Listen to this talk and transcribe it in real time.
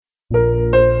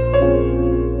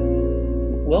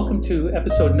Welcome to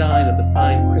episode 9 of the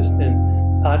Find Kristen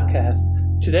podcast.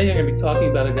 Today I'm going to be talking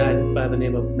about a guy by the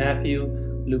name of Matthew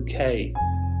Luque.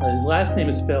 His last name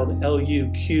is spelled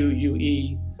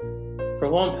L-U-Q-U-E. For a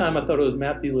long time I thought it was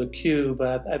Matthew Luque,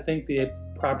 but I think the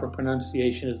proper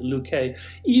pronunciation is Luque.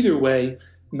 Either way,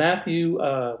 Matthew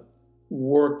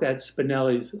worked at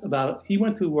Spinelli's he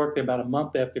went to work there about a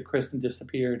month after Kristen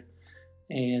disappeared.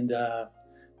 But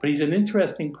he's an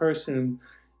interesting person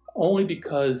only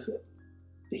because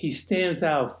he stands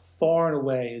out far and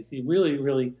away as the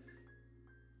really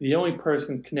the only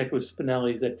person connected with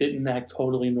Spinelli's that didn't act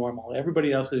totally normal.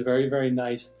 Everybody else was very, very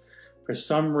nice. For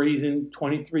some reason,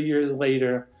 23 years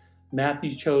later,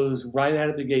 Matthew chose right out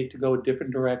of the gate to go a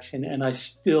different direction, and I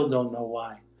still don't know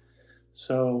why.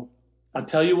 So I'll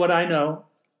tell you what I know.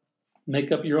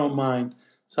 Make up your own mind.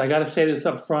 So I got to say this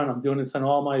up front. I'm doing this on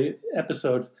all my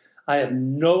episodes. I have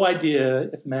no idea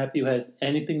if Matthew has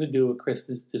anything to do with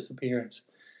Kristen's disappearance.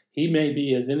 He may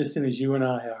be as innocent as you and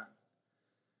I are.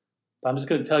 But I'm just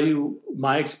going to tell you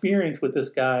my experience with this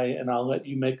guy, and I'll let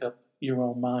you make up your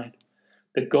own mind.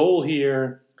 The goal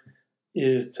here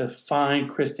is to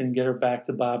find Kristen and get her back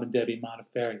to Bob and Debbie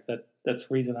Modafferi. That's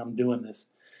the reason I'm doing this.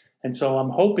 And so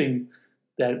I'm hoping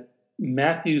that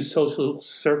Matthew's social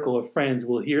circle of friends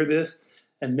will hear this,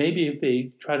 and maybe if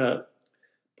they try to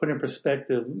put in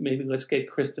perspective, maybe let's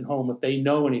get Kristen home. If they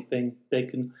know anything, they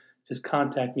can just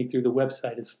contact me through the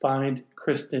website. It's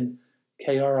findkristen,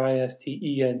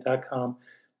 KRISTEN.com.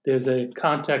 There's a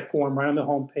contact form right on the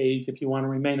homepage. If you want to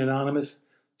remain anonymous,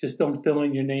 just don't fill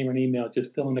in your name or email.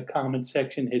 Just fill in the comment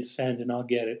section, hit send, and I'll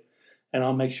get it. And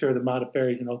I'll make sure the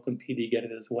Modafferis in Oakland PD get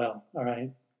it as well. All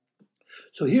right?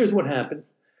 So here's what happened.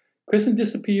 Kristen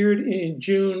disappeared in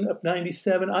June of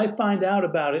 97. I find out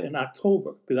about it in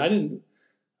October because I didn't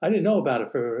know about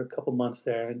it for a couple months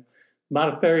there. And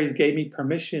Modafferi's gave me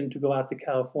permission to go out to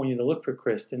California to look for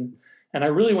Kristen. And I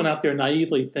really went out there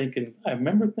naively thinking, I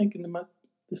remember thinking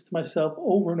this to myself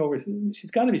over and over.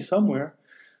 She's got to be somewhere.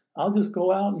 I'll just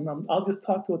go out and I'll just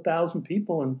talk to 1,000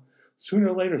 people, and sooner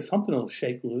or later something will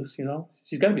shake loose, you know.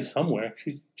 She's got to be somewhere.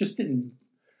 She just didn't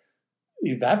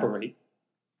evaporate.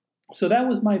 So that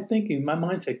was my thinking, my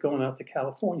mindset going out to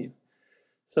California.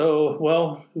 So,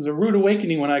 well, it was a rude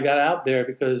awakening when I got out there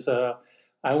because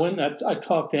I went and I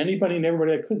talked to anybody and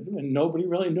everybody I could, and nobody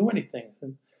really knew anything.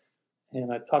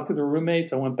 And I talked to the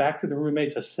roommates. I went back to the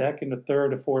roommates a second, a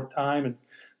third, a fourth time, and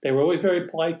they were always very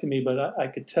polite to me, but I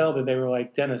could tell that they were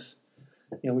like, Dennis,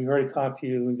 you know, we've already talked to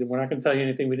you. We're not going to tell you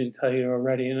anything we didn't tell you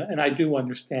already. And I do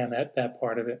understand that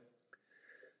part of it.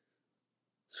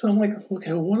 So I'm like,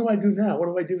 okay, well, what do I do now? What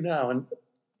do I do now? And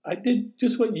I did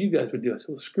just what you guys would do. I said,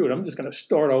 well, screw it. I'm just going to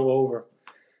start all over.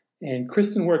 And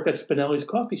Kristen worked at Spinelli's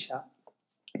coffee shop.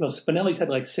 Well, Spinelli's had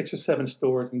like 6 or 7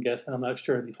 stores, I'm guessing. I'm not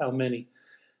sure how many.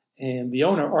 And the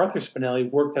owner, Arthur Spinelli,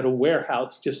 worked at a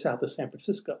warehouse just south of San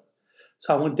Francisco.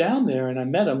 So I went down there and I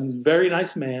met him. He's a very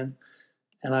nice man.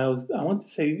 And I wanted to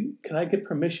say, can I get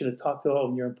permission to talk to all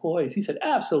of your employees? He said,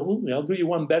 absolutely. I'll do you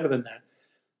one better than that.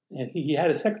 And he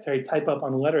had a secretary type up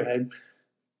on a letterhead,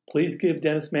 please give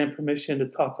Dennis Mann permission to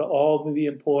talk to all of the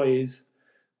employees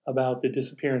about the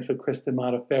disappearance of Kristen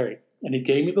Modafferi. And he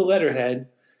gave me the letterhead,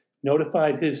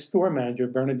 notified his store manager,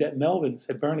 Bernadette Melvin,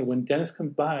 said, Bernie, when Dennis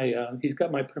comes by, he's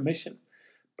got my permission.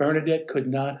 Bernadette could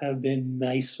not have been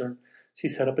nicer. She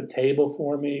set up a table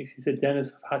for me. She said,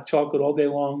 Dennis, hot chocolate all day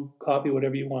long, coffee,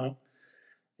 whatever you want.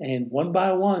 And one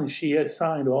by one, she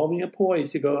assigned all the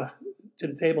employees to go to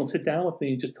the table and sit down with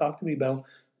me and just talk to me about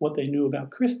what they knew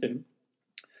about Kristen.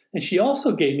 And she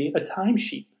also gave me a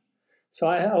timesheet. So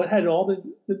I had all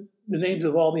the names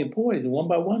of all the employees, and one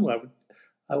by one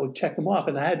I would check them off.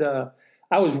 And I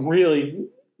was really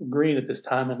green at this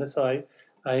time, and so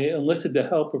I enlisted the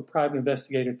help of private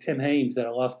investigator Tim Hames out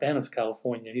of Los Banos,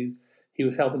 California. He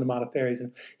was helping the Modafferis,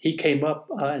 and he came up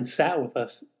and sat with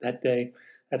us that day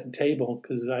at the table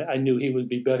because I knew he would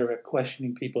be better at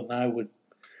questioning people than I would.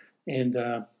 And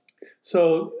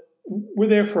so we're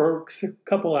there for a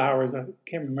couple hours. I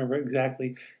can't remember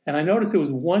exactly. And I noticed there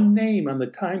was one name on the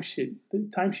timesheet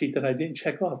that I didn't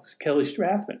check off. It was Kelly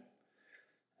Strathman.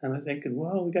 And I'm thinking,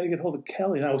 well, we got to get hold of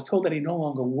Kelly. And I was told that he no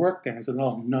longer worked there. I said,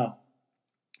 oh, no.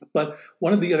 But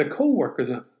one of the other co-workers,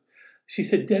 she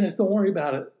said, Dennis, don't worry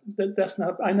about it. That's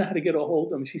not, I know how to get a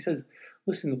hold of him. She says,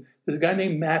 listen, there's a guy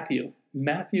named Matthew.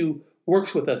 Matthew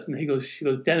works with us. And she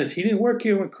goes, Dennis, he didn't work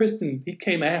here when Kristen, he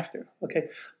came after. Okay.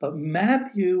 But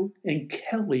Matthew and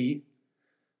Kelly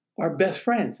are best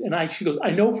friends. And she goes, I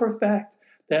know for a fact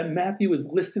that Matthew is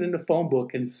listed in the phone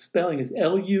book and his spelling is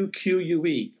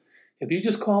Luque. If you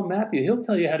just call Matthew, he'll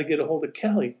tell you how to get a hold of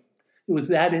Kelly. It was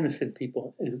that innocent,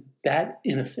 people. It is that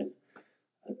innocent.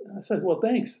 I said, well,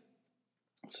 thanks.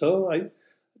 So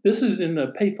this is in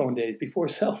the payphone days before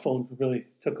cell phones really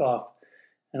took off.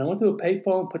 And I went to a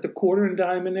payphone, put the quarter and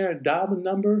dime in there, dialed the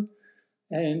number.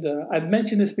 And I've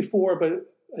mentioned this before,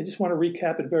 but I just want to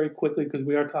recap it very quickly because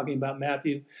we are talking about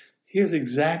Matthew. Here's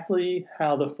exactly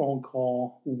how the phone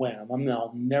call went.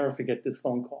 I'll never forget this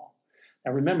phone call.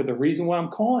 Now remember, the reason why I'm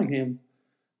calling him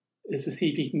is to see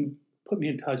if he can put me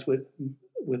in touch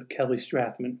with Kelly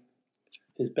Strathman,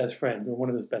 his best friend, or one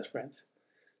of his best friends.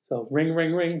 So ring,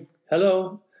 ring, ring.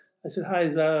 Hello. I said, hi,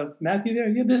 is Matthew there?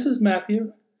 Yeah, this is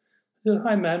Matthew. I said,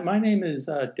 hi, Matt. My name is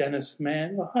Dennis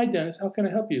Mann. Well, hi, Dennis. How can I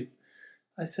help you?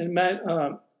 I said, Matt,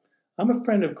 I'm a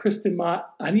friend of Kristen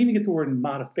Mott. I didn't even get the word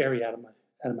Modafferi out of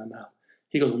my mouth.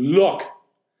 He goes, look,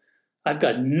 I've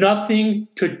got nothing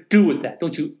to do with that.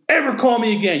 Don't you ever call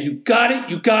me again. You got it,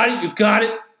 you got it, you got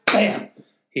it. Bam.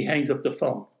 He hangs up the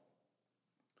phone.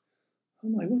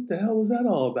 I'm like, what the hell was that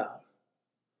all about?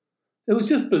 It was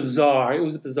just bizarre. It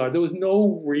was bizarre. There was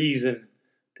no reason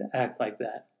to act like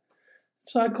that.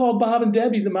 So I called Bob and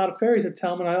Debbie, the Modaferis, and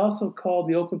tell them, and I also called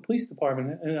the Oakland Police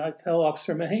Department, and I tell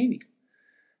Officer Mahaney.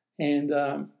 And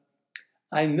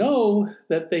I know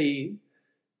that the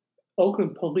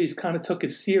Oakland Police kind of took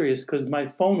it serious because my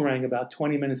phone rang about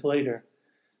 20 minutes later,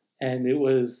 and it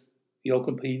was the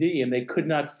Oakland PD, and they could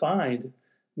not find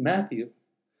Matthew.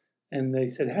 And they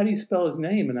said, how do you spell his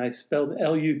name? And I spelled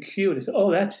L-U-Q. And they said, oh,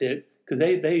 that's it, because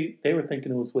they were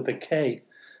thinking it was with a K.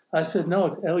 I said, no,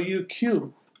 it's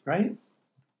L-U-Q, right?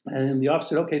 And the officer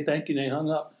said, okay, thank you, and they hung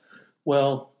up.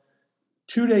 Well,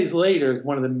 2 days later,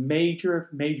 one of the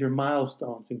major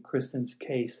milestones in Kristen's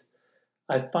case,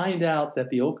 I find out that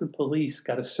the Oakland police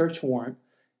got a search warrant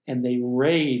and they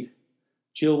raid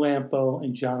Jill Lampo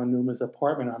and John Onuma's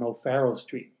apartment on O'Farrell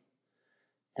Street.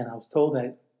 And I was told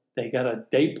that they got a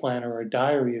day planner or a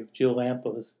diary of Jill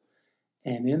Lampo's.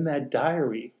 And in that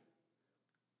diary,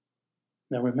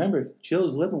 now remember,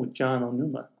 Jill's living with John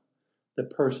Onuma, the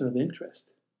person of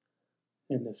interest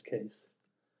in this case.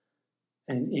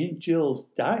 And in Jill's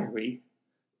diary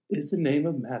is the name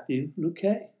of Matthew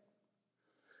Luque.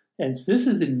 And this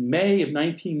is in May of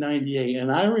 1998.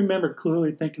 And I remember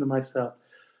clearly thinking to myself,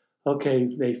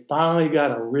 okay, they finally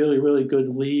got a really, really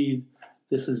good lead.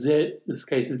 This is it. This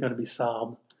case is going to be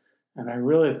solved. And I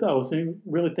was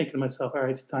really thinking to myself, all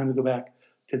right, it's time to go back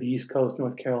to the East Coast,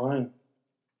 North Carolina.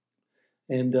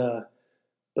 And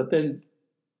but then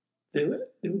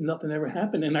nothing ever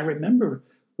happened. And I remember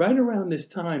right around this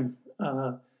time,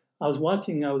 I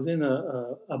was in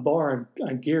a bar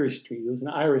on Geary Street. It was an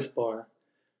Irish bar.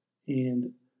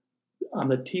 And on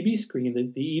the TV screen,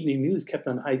 the evening news kept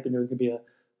on hyping there was going to be a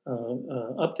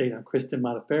update on Kristen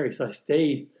Modafferi. So I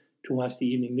stayed to watch the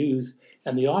evening news.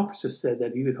 And the officer said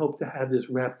that he would hope to have this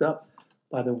wrapped up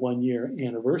by the 1 year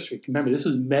anniversary. Remember, this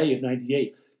was May of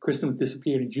 98. Kristen was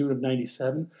disappeared in June of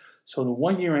 97. So the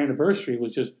 1 year anniversary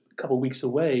was just a couple of weeks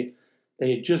away.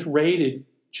 They had just raided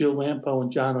Jill Lampo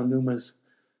and John Onuma's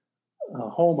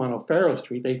home on O'Farrell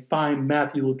Street. They find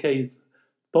Matthew Luque's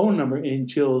phone number in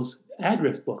Jill's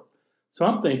address book. So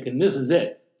I'm thinking, this is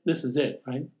it. This is it,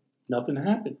 right? Nothing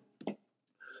happened.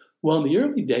 Well, in the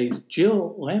early days,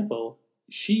 Jill Lampo,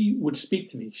 she would speak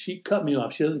to me. She cut me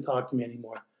off. She doesn't talk to me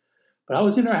anymore. But I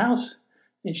was in her house,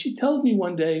 and she tells me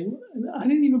one day, I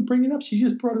didn't even bring it up. She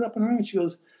just brought it up in her own. She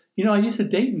goes, I used to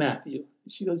date Matthew.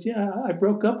 She goes, yeah, I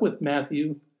broke up with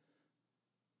Matthew,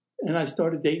 and I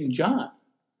started dating John.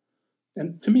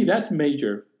 And to me, that's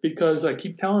major, because I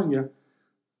keep telling you,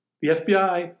 the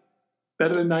FBI,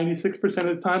 better than 96%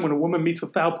 of the time when a woman meets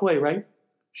with foul play, right?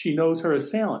 She knows her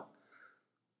assailant.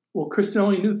 Well, Kristen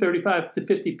only knew 35 to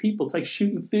 50 people. It's like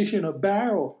shooting fish in a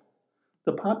barrel.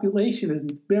 The population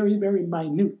is very, very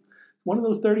minute. One of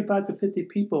those 35 to 50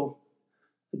 people,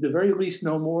 at the very least,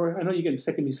 know more. I know you're getting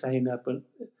sick of me saying that, but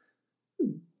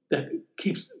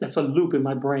that's a loop in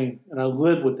my brain. And I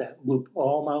live with that loop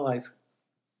all my life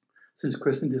since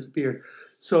Kristen disappeared.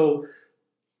 So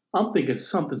I'm thinking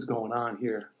something's going on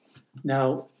here.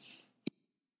 Now,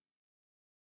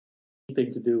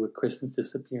 anything to do with Kristen's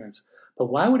disappearance. But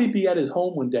why would he be at his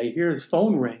home one day, hear his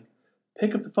phone ring,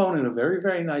 pick up the phone in a very,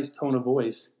 very nice tone of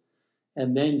voice,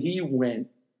 and then he went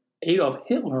Adolf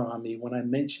Hitler on me when I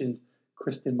mentioned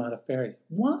Kristen Modafferi?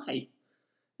 Why?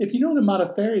 If you know the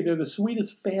Modafferi, they're the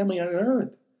sweetest family on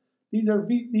earth.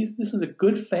 This is a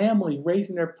good family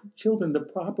raising their children the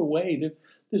proper way.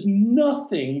 There's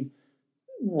nothing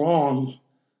wrong.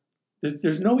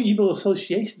 There's no evil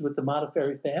association with the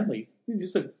Modafferi family. They're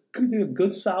just a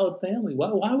good, solid family.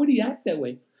 Why would he act that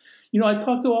way? I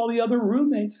talked to all the other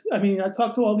roommates. I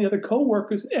talked to all the other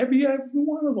coworkers, every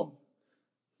one of them.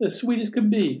 as sweet as can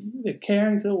be. They're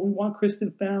caring, so we want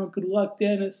Kristen found. Good luck,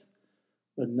 Dennis.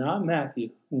 But not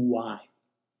Matthew. Why?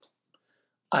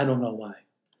 I don't know why.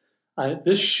 I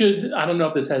don't know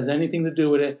if this has anything to do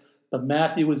with it, but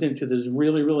Matthew was into this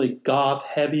really, really goth,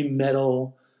 heavy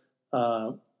metal,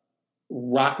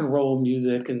 rock and roll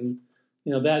music. And,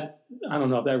 that, I don't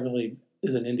know if that really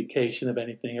is an indication of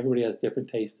anything. Everybody has different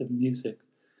tastes of music.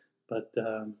 But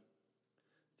to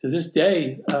this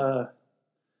day,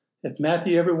 if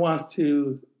Matthew ever wants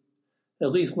to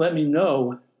at least let me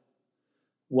know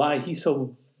why he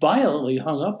so violently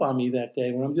hung up on me that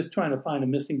day when I'm just trying to find a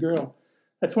missing girl.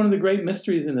 That's one of the great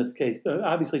mysteries in this case.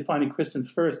 Obviously, finding Kristen's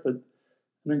first, but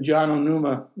then John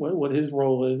Onuma, what his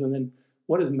role is, and then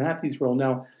what is Matthew's role.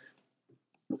 Now,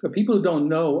 for people who don't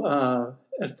know,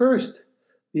 at first,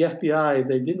 the FBI,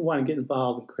 they didn't want to get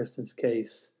involved in Kristen's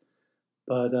case.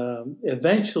 But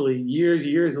eventually,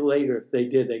 years later, they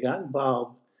did. They got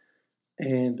involved.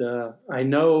 And I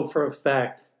know for a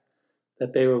fact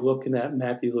that they were looking at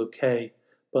Matthew Luque,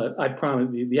 but I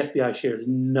promise you, the FBI shares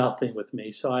nothing with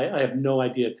me, so I have no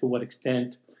idea to what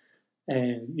extent.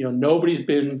 And nobody's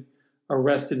been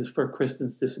arrested for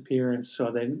Kristen's disappearance. So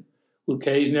then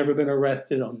Luque's never been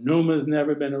arrested, Onuma's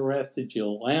never been arrested,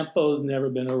 Jill Lampo's never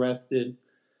been arrested.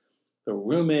 The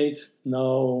roommates,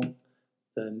 no.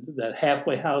 That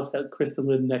halfway house that Kristen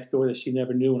lived next door that she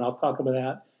never knew, and I'll talk about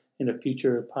that in a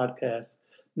future podcast.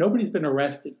 Nobody's been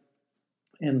arrested.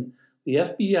 And the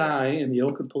FBI and the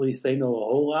Oakland police, they know a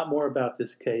whole lot more about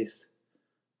this case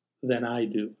than I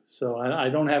do. So I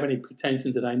don't have any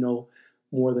pretensions that I know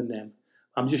more than them.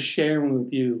 I'm just sharing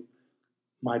with you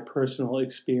my personal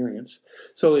experience.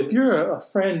 So if you're a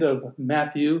friend of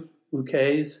Matthew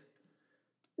Luque's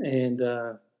and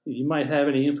you might have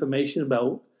any information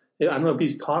about, I don't know if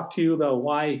he's talked to you about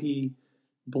why he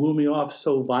blew me off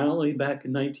so violently back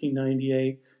in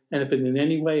 1998, and if it in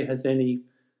any way has any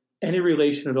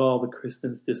relation at all to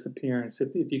Kristen's disappearance.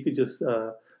 If you could just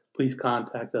please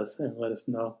contact us and let us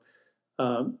know.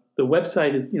 The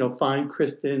website is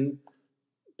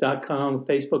findkristen.com.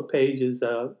 Facebook page is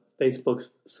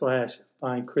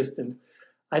Facebook.com/findkristen.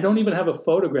 I don't even have a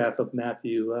photograph of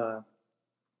Matthew.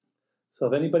 So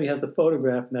if anybody has a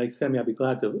photograph and they send me, I'd be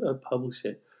glad to publish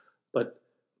it. But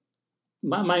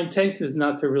my intention is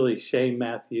not to really shame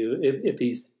Matthew if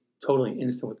he's totally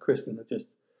innocent with Kristen.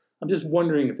 I'm just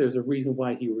wondering if there's a reason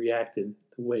why he reacted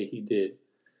the way he did.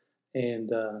 And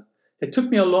it took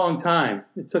me a long time.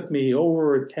 It took me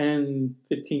over 10,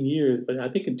 15 years. But I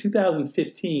think in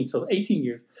 2015, so 18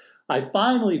 years, I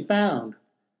finally found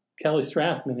Kelly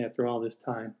Strathman after all this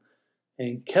time.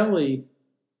 And Kelly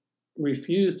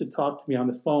refused to talk to me on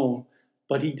the phone.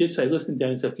 But he did say, listen,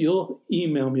 Dennis, if you'll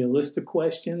email me a list of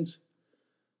questions,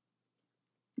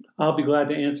 I'll be glad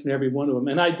to answer every one of them.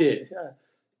 And I did.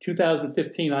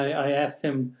 2015, I asked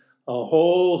him a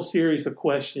whole series of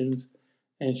questions.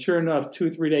 And sure enough, 2 or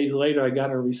 3 days later, I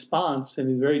got a response. And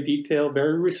he's very detailed,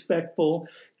 very respectful.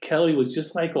 Kelly was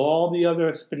just like all the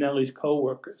other Spinelli's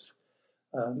co-workers.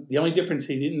 The only difference,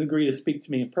 he didn't agree to speak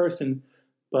to me in person.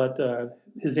 But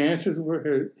his answers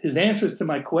to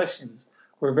my questions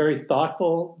were very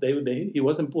thoughtful. He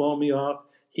wasn't blowing me off.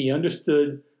 He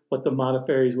understood what the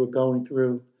Modafferi's were going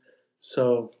through.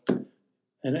 So,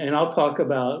 and I'll talk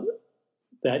about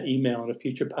that email in a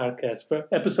future podcast. For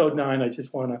episode 9, I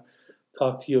just want to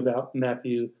talk to you about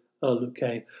Matthew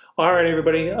Luque. All right,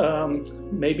 everybody.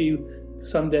 Maybe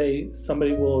someday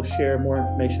somebody will share more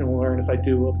information. We'll learn. If I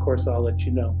do, of course, I'll let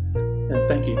you know. And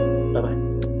thank you.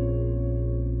 Bye-bye.